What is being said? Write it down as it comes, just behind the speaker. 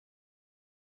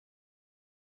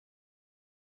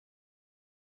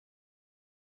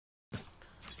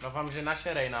Doufám, že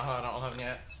naše Reyna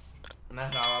hlavně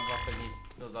nehrála 20 dní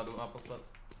dozadu naposled.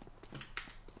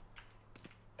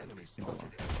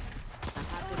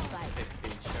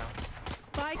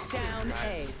 Spike down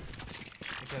A.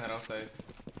 You can rotate.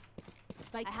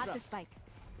 I have the spike.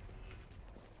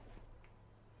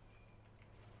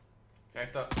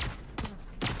 Jak to?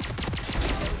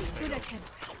 Good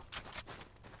attempt.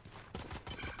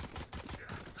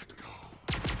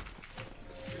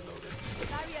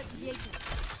 Barrier created.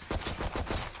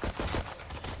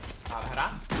 Ale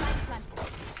hra? Spike planted.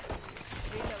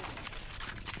 Reload.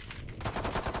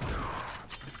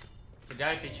 Co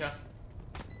dělají piča?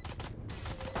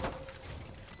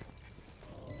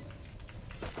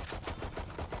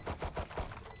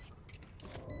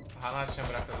 Aha, na čem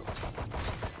braku.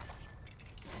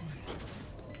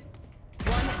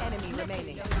 One enemy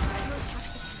remaining.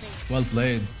 Well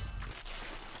played.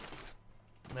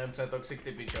 Nevím, co je toxic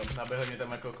ty pičo. Naběhl mi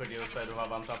tam jako krokodýl své dva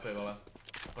one-tapy, vole.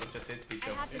 Proč se sit I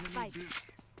pičo? have the spike.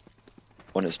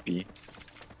 One is B.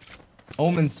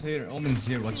 Omen's here,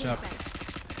 watch out.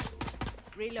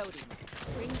 Reloading.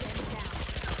 Bring them down.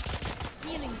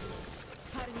 Healing.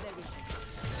 Cutting their vision.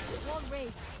 Wall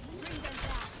raised. Bring them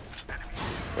down.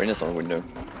 Reyna's on window.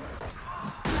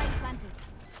 Spike planted.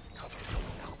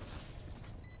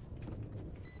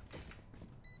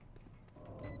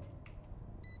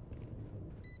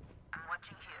 I'm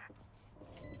watching here.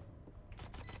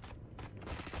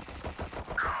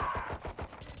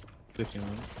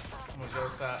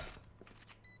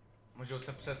 Můžou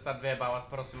se přestat vyjebávat,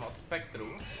 prosím, od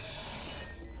spektru.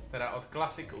 Teda od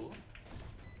klasiků.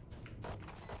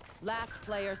 Last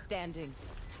player standing.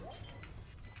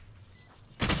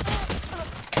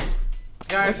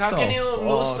 Guys, how can you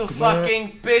lose to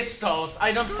fucking pistols?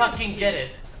 I don't fucking get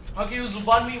it. How can you use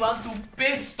 1v1 to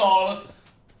pistol?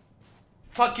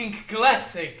 Fucking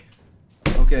classic.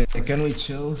 Okay, can we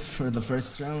chill for the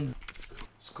first round?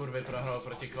 Skurvy prohrál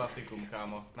proti klasikům,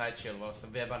 kámo. Ne chill, byl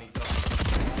jsem vyjebaný trochu.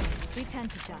 Return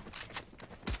to dust.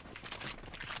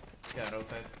 Yeah,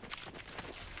 rotate.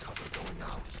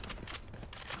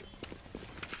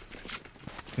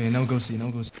 Okay, now go C.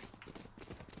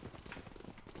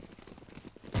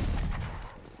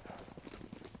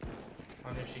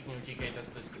 Hlavně všichni utíkejte s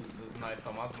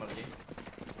knifama, zmrdi.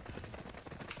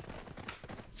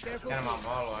 Já nemám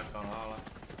válu, jako no, ale...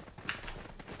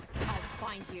 I'll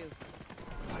find you.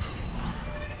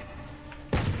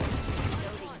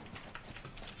 Reloading.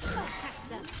 Catch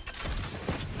them.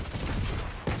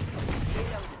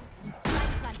 Reloading. Spike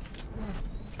planted.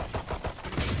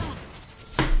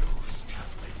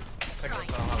 Tak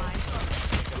dostal hlavu.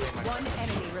 One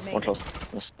enemy remaining. One close.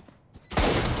 Yes.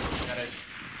 Nereš.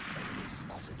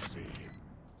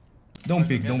 Don't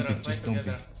pick, just don't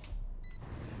pick.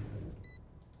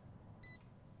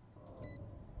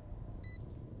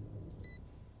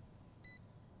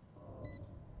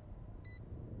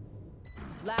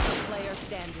 Last player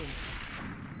standing.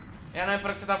 Já nevím,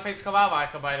 proč se ta Fate schovává,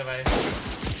 jako by the way.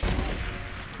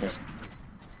 Yes.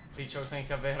 Píčou jsem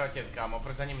chtěl vyhrotit, kámo,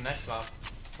 proč za ním nešla?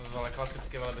 To bylo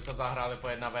klasicky, ale by to zahráli po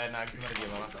 1v1 jak zmrdí,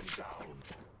 vole.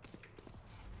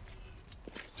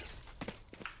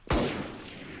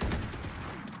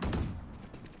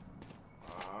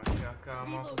 Ach,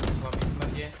 kámo, to jsou slabý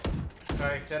smrdi.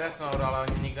 Právě chci resnout, ale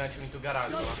oni nikdo nečumí tu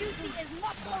garáž, vole.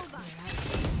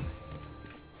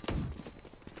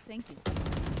 Thank you.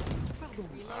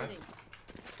 Nice.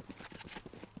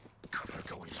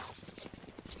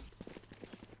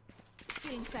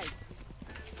 Feeling sight.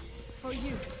 For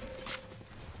you.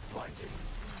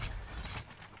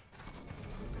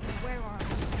 Where are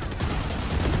you?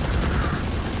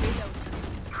 Reload.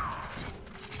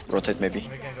 Rotate maybe.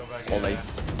 We can go back. All A.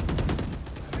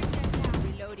 Bring them down.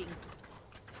 Reloading.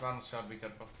 One shot, be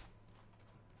careful.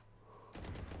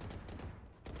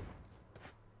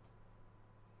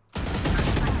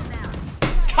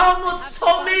 Kámo,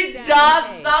 co mi dá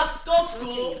za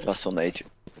skokku? Last on A.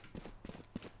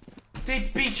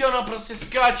 Ty pičo, no prostě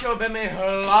skáče obe mi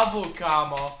hlavu,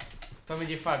 kámo. To mi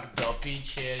jde fakt do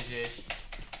píči, ježiš.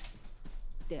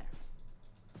 There.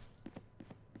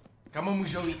 Kámo,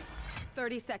 můžou jít.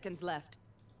 30 seconds left.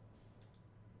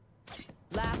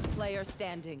 Last player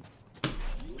standing.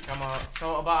 Kámo,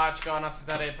 jsou oba Ačka, ona si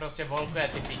tady prostě volkuje,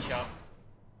 ty pičo.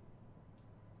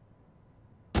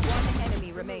 One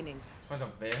enemy remaining. Aspoň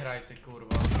to vyhraj, ty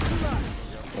kurva.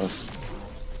 Yes.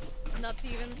 Not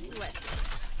even sweat.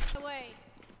 Away.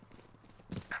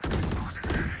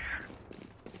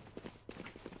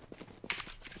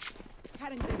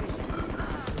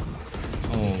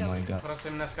 Oh my god.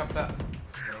 Prosím, neskapte.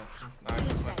 No, tak,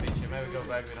 jsme piči, maybe go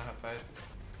back, we don't have fight.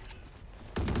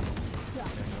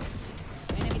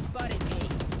 Enemy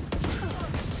spotted.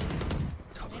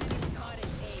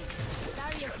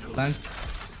 Plant.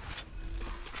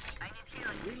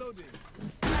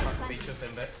 Fuck píču,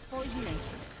 Timber. For you.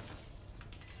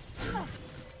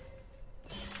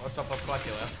 O co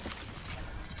podplatil, jo?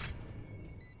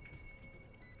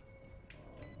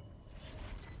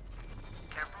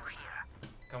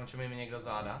 Kam či mi někdo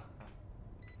záda?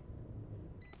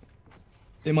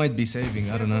 They might be saving,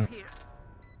 I don't know.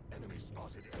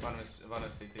 One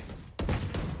is city.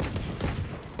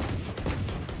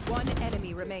 One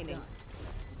enemy remaining.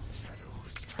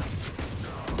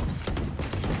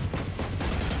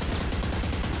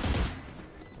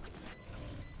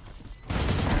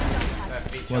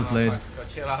 Well played.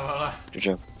 Skočila, vole. Good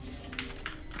job.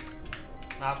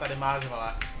 No, tady máš,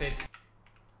 vole. Sit.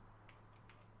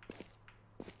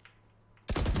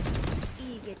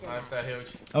 Nice, to je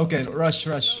huge. Okay, rush.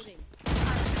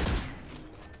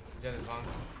 Jet is long.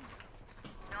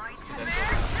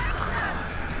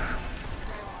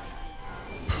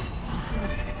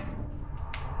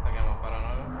 Tak já mám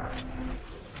paranoju.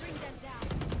 Bring them down.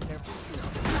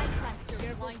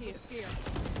 Careful here.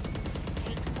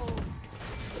 Take hold.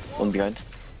 One behind.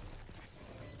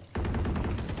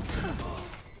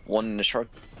 One in the short.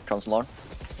 Comes long.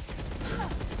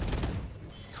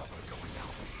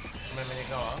 Musíme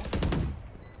někoho.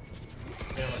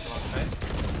 Jdeme to mám tady.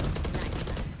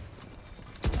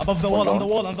 Above the wall,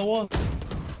 on the wall.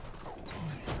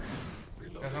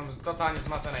 Já jsem totálně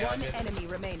zmatený, ale One enemy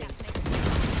remaining.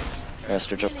 Yes,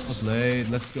 good job. Well played,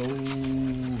 let's go.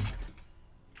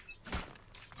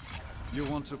 You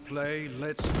want to play?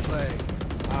 Let's play.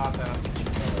 teda.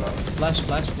 Flash.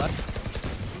 Bring them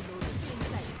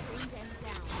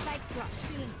down. Spike drop.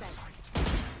 Healing sight.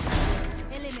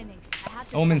 Eliminate. I have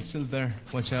to. Omen's still there,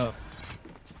 watch out.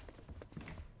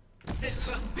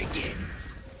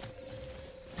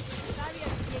 Barrier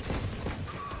created.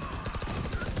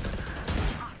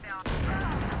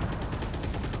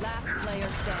 Last player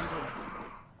standing.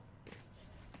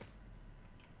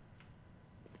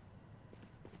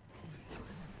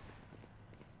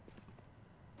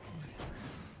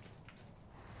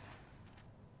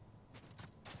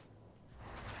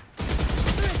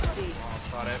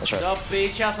 Sorry. That's right. Do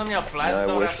pič, já jsem měl plet, Yeah, I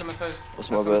no, já wish. jsem myslel, Was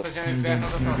já my jsem bad. myslel, že mi běhnu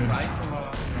do toho sajtu,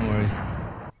 ale... No worries.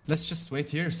 Let's just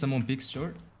wait here if someone peeks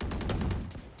short.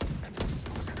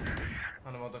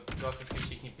 Ano, bo to klasicky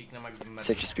všichni píkneme jak zmrt.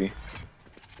 Take just B.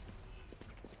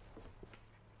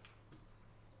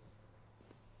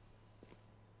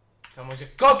 Kam může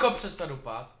koko přestat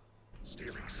dupat?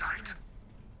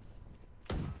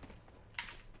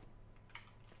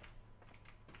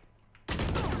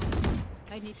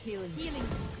 I need healing. Healing.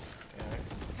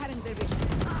 Jax. Cutting the rift.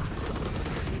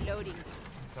 Reloading.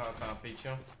 To co na piču.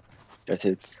 Get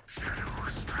it.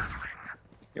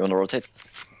 You wanna rotate?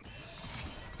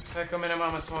 To jako my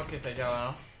nemáme smoky teď, ale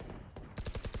no.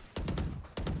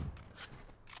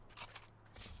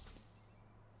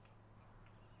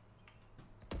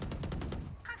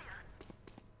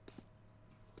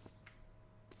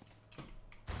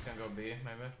 Can go B,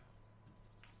 maybe.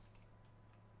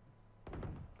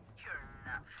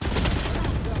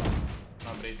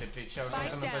 Dobrý, ty piče, já už jsem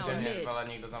si myslel, že mě, ale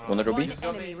nikdo za mnou. Wanna go B? Just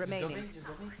go B, Enemy just go B, remaining. just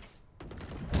go B.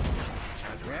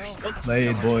 Well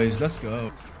played, boys, let's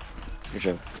go. Good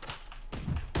job.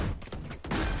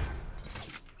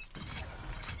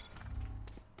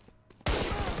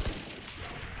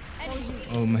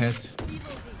 Oh, my head.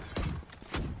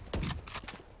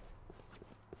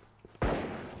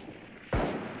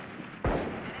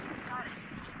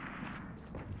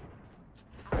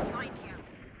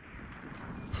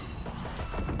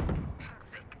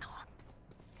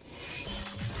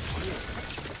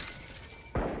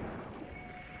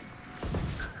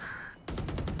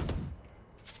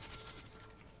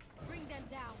 Bring them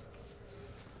down.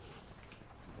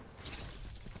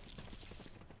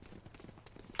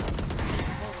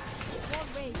 Wall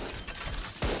raised.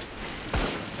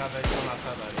 Třeba tady jsou na C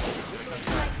tady. Tam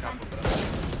třeba skápu, prostě.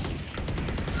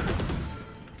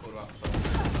 Kurva, co?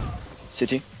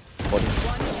 City. Body.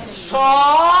 Co?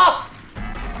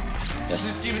 Yes.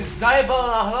 Jsi tím zajebal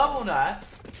na hlavu, ne?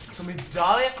 Co mi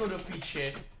dal jako do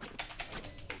píči?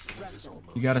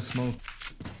 You gotta smoke.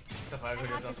 To fakt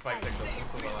hodil ten spike tak do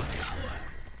půlku, vole.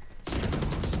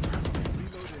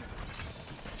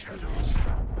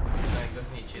 To někdo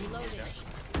zničit, víš,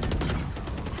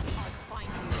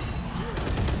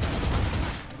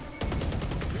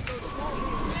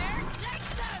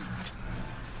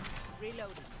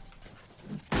 Reloading.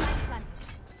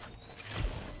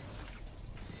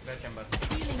 Kde je chamber?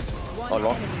 One Oh,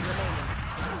 long. enemy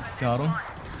remaining. Got him.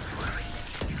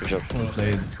 Good job. Well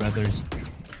played, brothers.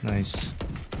 Nice.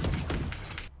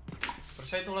 Proč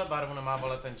tady tuhle barvu nemá,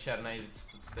 vole, ten černý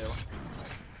styl?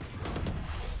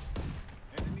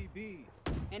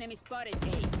 Enemy spotted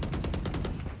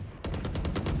A.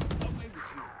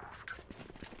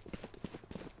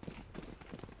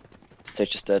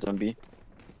 Stage is dead on B.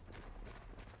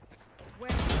 Where?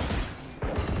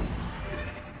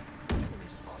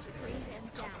 Bring them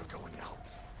down. Going out.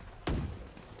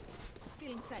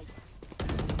 Still in sight.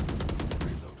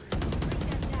 Bring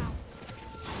them down.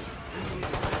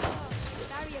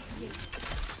 Barrier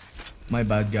created. My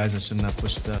bad, guys. I shouldn't have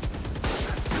pushed that.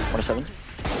 107.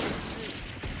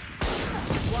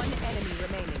 One enemy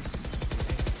remaining.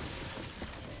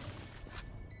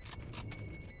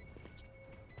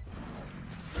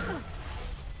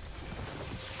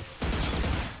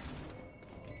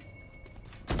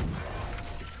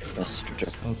 Yes, good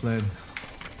job. Well played.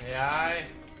 Jaj.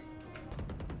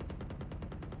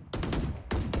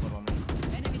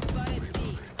 Enemy spotted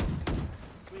C.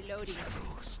 Reloading.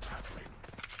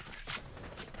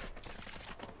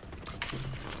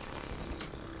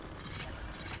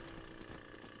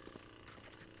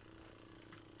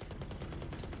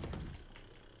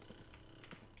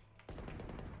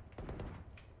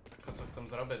 Co chcem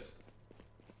zrobić?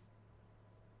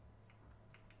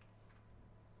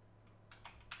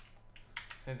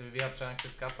 Chcę to wybijać przynajmniej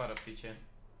przez kapa robicie.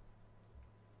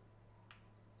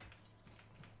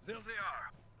 There they are.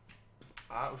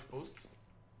 A, już pust.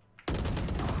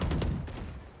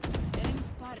 Enemy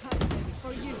spotted.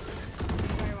 For you.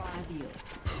 Where are you?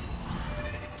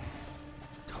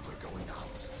 Cover going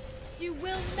out. You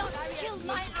will not kill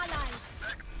my allies.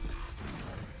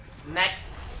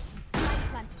 Next!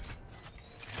 Planted.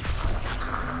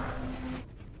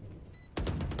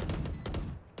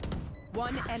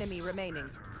 One enemy remaining.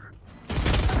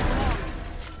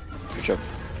 Good job.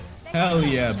 Hell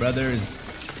yeah, brothers.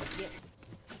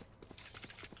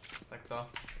 Tak co?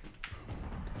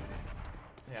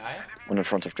 Jaj? One in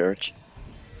front of Garage.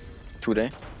 2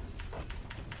 there.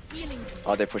 Healing.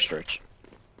 Oh, they pushed Garage.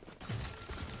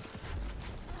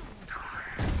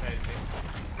 Hej, ci.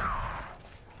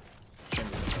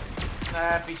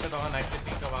 Ne, píče toho nechci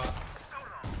píkovat.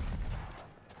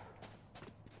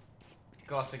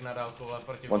 Klasik na dálku, ale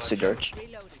proti One C Garage.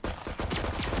 Reloading.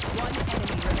 One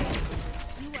enemy remaining.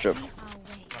 Good job.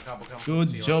 Nechápu, kam Good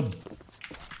cíle. job.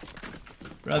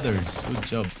 Brothers,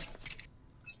 good job.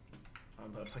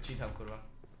 Počítám, kurva.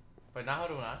 Pojď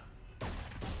nahoru, ne?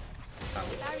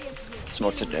 Barrier created.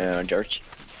 Smoked it, Garage.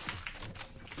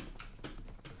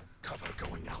 Cover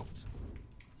going out.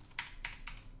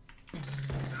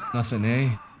 Nothing,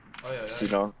 eh? Ojojoj. C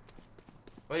long.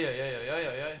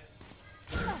 Ojojoj.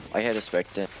 I had a spec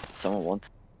there. Someone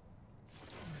want.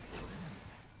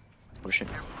 Pushing.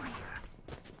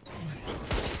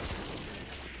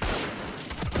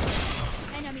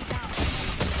 Enemy down.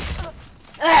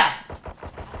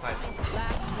 Side.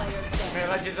 Last player standing.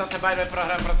 Legit zase by the way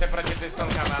prohrám prostě proti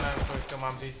pistolkám, já nevím, co už to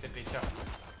mám říct, ty pičo.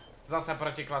 Zase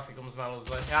proti klasikům jsme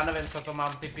luzli. Já nevím, co to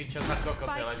mám, ty pičo, za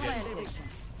kokoty, Spike legit. planted.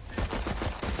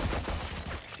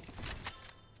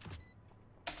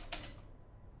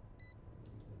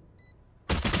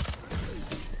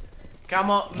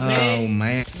 Kamo, Oh,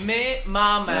 man. my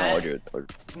máme, No, dude.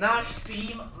 náš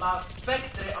tým má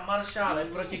spektry a maršály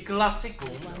proti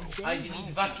klasikům a jediný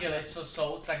 2 killy, co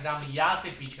jsou, tak dám já,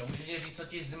 ty pičo. Můžeš mi říct, co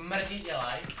ti zmrdi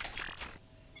dělají?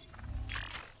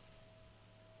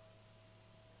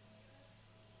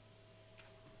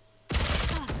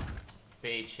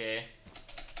 Piči.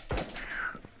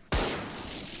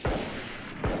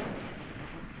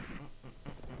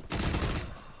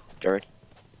 Garage.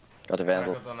 Got a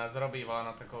vandal. Jako to nezrobí, vole,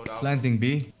 na takovou dálku. Planting B.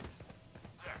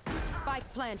 Spike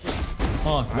planted.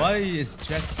 Oh, why is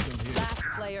Jet still here? Last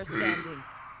player standing.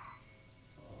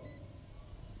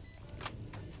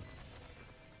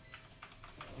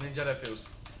 Ninja Defuse.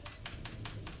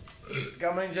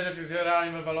 Kámo, Ninja Defuse je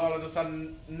reálně ve velo, ale docela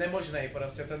nemožnej,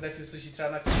 prostě ten defuse slyší třeba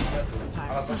na 1000 metrů.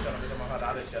 Ale počkej, by to mohla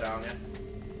dát ještě reálně.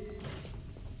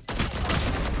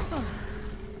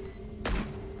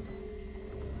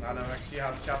 Já nevím, jak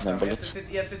stíhá s časem.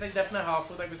 Jestli teď defne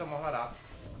halfu, tak by to mohla dát.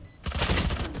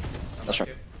 That's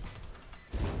right.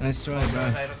 Nice try, bro.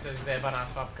 Tady prostě vyjebaná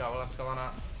šlapka, vole,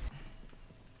 schovaná.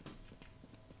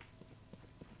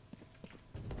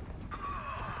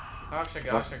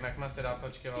 Však nechme si dát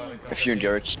točky, vole, A few in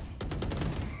Garage.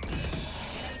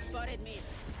 Spotted me.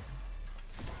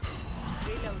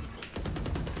 Reloading.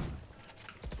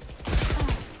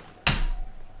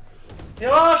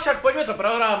 Jo, však pojďme to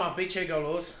prohrát, má piči, go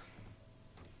lose.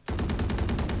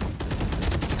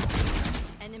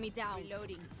 Enemy down.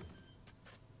 Reloading.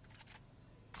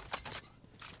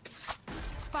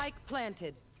 Spike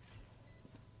planted.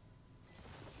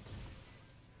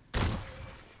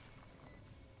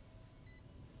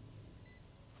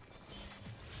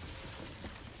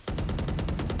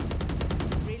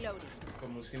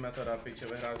 Musíme to dát, piče,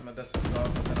 vyhráli jsme 10 gól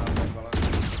za ten atak, vole.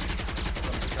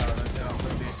 Zapečáváte nám to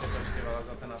ještě počky, vole,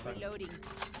 za ten atak.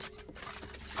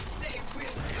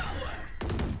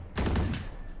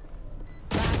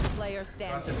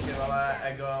 Klasicky, vole,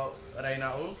 ego,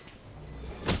 Reyna ult.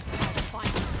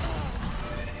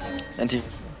 Anti.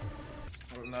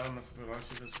 Nevím, jestli byl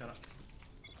další dneska.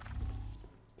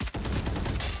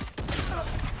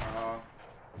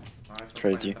 Nice,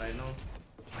 Trade.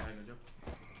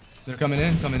 They're coming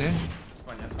in, coming in.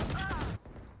 Aspoň něco.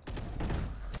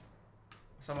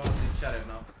 Jsem mohl vzít šerif,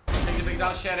 no. Vlastně kdybych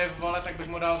dal šerif, vole, tak bych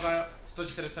mu dal za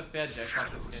 145, že?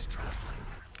 Klasicky.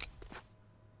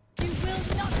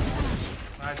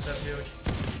 Nice, that's huge.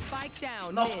 Spike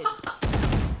down No. mid.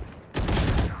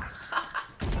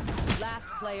 Last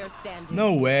player standing.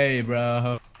 No way,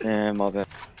 bro. Yeah, my bad.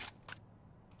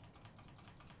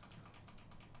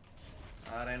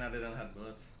 Reyna didn't have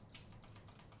bullets.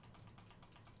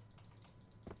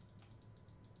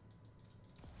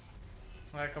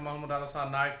 No jako mohl mu dát doslova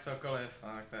knife, cokoliv,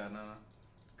 tak to je jedno, no.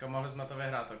 Jako mohli jsme to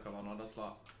vyhrát to kolo, no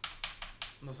doslova.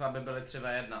 Doslova by byly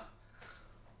 3v1.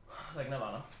 Tak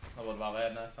nemá, no. Nebo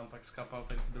 2v1, jsem pak skapal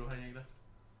ten druhý někde.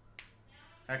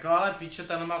 Jako ale píče,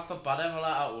 ten má 100 pade,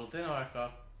 vole, a ulti, no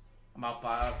jako. Má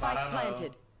para, no.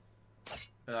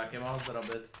 By taky mohl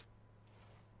zrobit.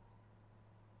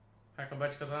 Jako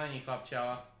bečko to není chlapči,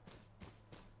 ale.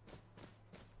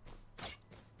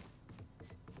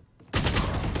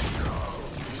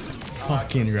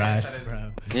 Fucking rats,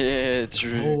 bro. Yeah,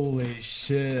 true. Holy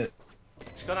shit.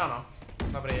 Škoda, no.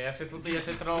 Dobrý,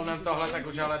 jestli trollnem tohle, tak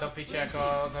už ale do piče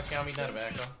jako začínám mít nervy,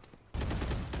 jako.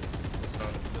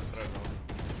 Destroy, no.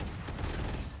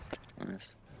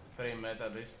 Nice. Free mid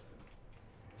at least.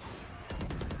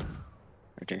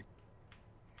 Okay.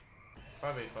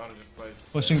 5v4 just plays.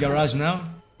 Pushing garage now.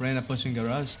 Reyna pushing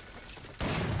garage.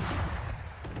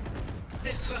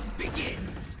 The hunt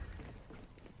begins.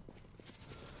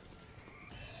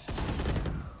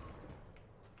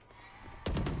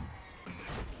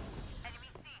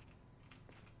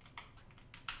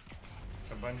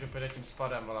 Se bojím, že půjde tím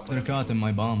spadem, vole. They're caught in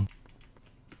my bomb.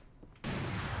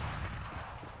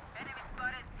 Enemy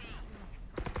spotted C.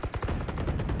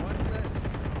 One less.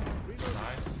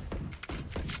 Nice.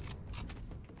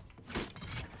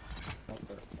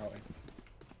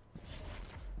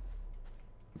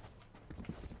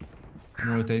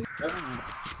 Rotate.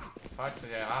 Fakt, co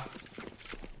dělá?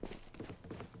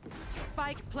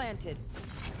 Spike planted.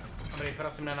 Dobrý,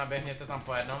 prosím, nenaběhněte tam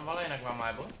po jednom, vole, jinak vám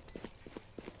najbu.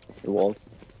 The wall.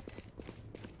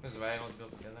 This way, let's go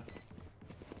together.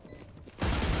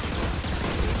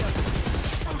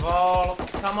 Vol,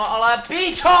 kamo, ale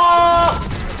píčo!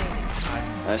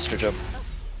 Nice, good job.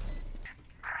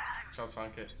 Čau,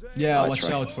 Svanky. Yeah, I'll watch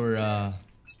try. out for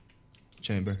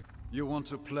chamber. You want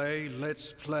to play?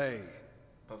 Let's play.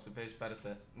 To si píš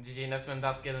perse. GG, nesmím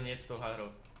dát kill nic tuhle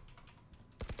hru.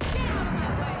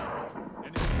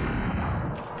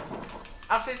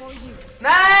 Asist!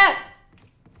 Ne!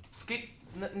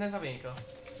 Nezabij nikoho.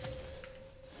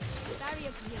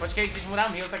 Počkej, když mu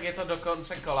dám heal, tak je to do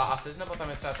konce kola asist, nebo tam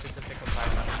je třeba 30 sekund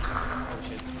timer? Oh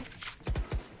shit.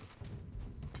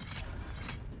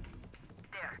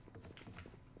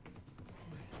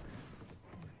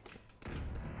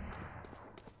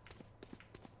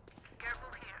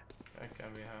 Careful here. Okay,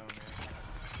 we have...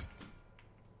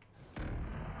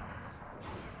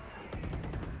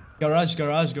 Garage.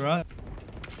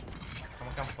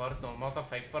 Kam portnul, mohl to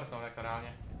fake portnout jako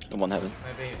reálně. One heaven.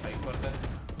 Maybe fake ported.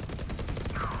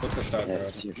 Yeah,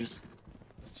 it's serious.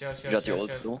 Chill, Got your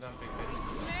ult still? Don't pick it.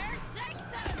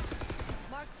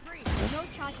 Mark 3. Yes. No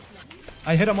charges left.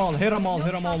 I hit them all with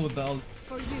the ult.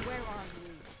 For you, where are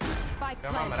you? Spike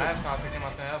Já mám planted. res, ale se k něm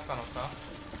asi nedostanu, co? We'll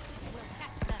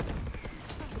catch them.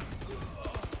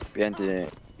 Behind the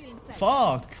Still inside.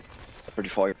 Fuck.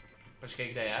 34.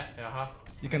 Počkej, kde je? Jaha.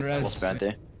 You can What's rest. behind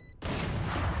there?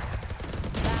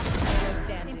 Last player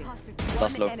standing. Imposter.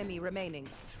 That's low. One enemy remaining.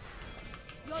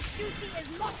 Your duty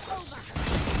is not over.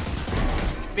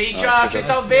 Píčo, No, já si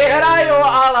to vyhraju,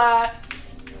 ale...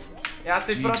 Já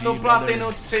si pro tu GG, platinu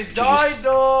brothers. 3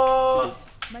 dojdu!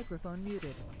 Microphone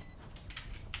muted.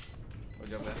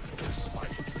 Pojď opět.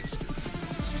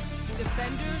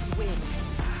 Defenders win.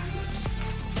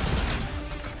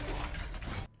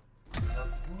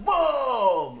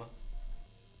 Boom!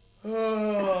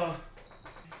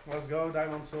 Let's go,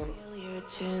 Diamond soon.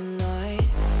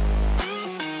 Tonight.